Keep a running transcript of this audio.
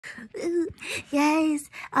Guys,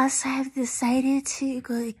 also I've decided to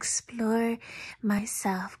go explore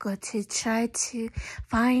myself, go to try to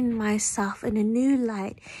find myself in a new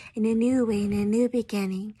light, in a new way, in a new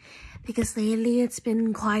beginning. Because lately it's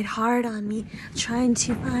been quite hard on me trying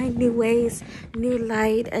to find new ways, new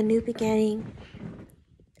light, a new beginning.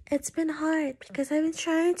 It's been hard because I've been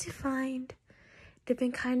trying to find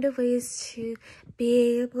different kind of ways to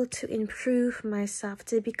be able to improve myself,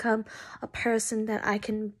 to become a person that I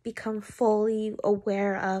can become fully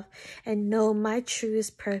aware of and know my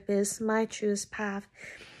truest purpose, my truest path,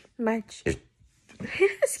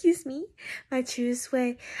 excuse me, my truest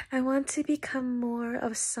way. I want to become more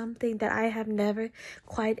of something that I have never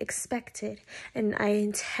quite expected, and I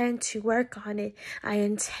intend to work on it. I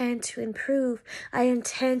intend to improve. I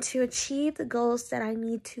intend to achieve the goals that I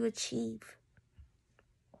need to achieve.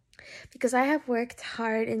 Because I have worked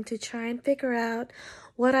hard into try and figure out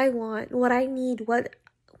what I want, what I need, what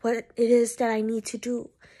it is that I need to do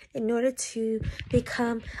in order to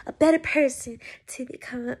become a better person,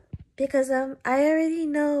 because I already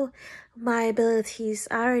know my abilities,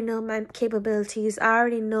 I already know my capabilities, I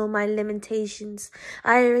already know my limitations.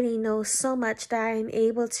 I already know so much that I am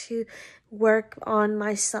able to work on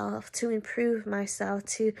myself, to improve myself,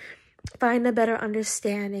 to find a better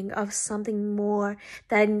understanding of something more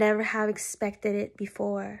that I never have expected it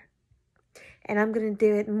before. And I'm going to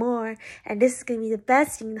do it more. And this is going to be the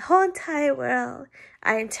best thing in the whole entire world.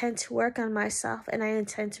 I intend to work on myself, and I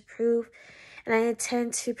intend to prove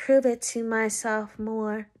it to myself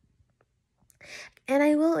more. And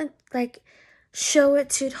I will show it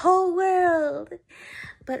to the whole world.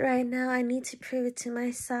 But right now I need to prove it to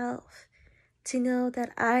myself, to know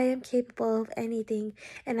that I am capable of anything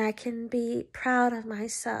and I can be proud of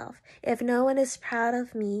myself. If no one is proud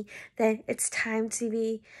of me, then it's time to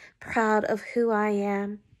be proud of who I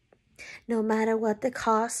am. No matter what the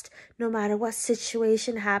cost, no matter what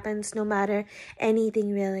situation happens, no matter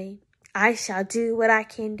anything really, I shall do what I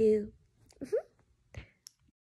can do.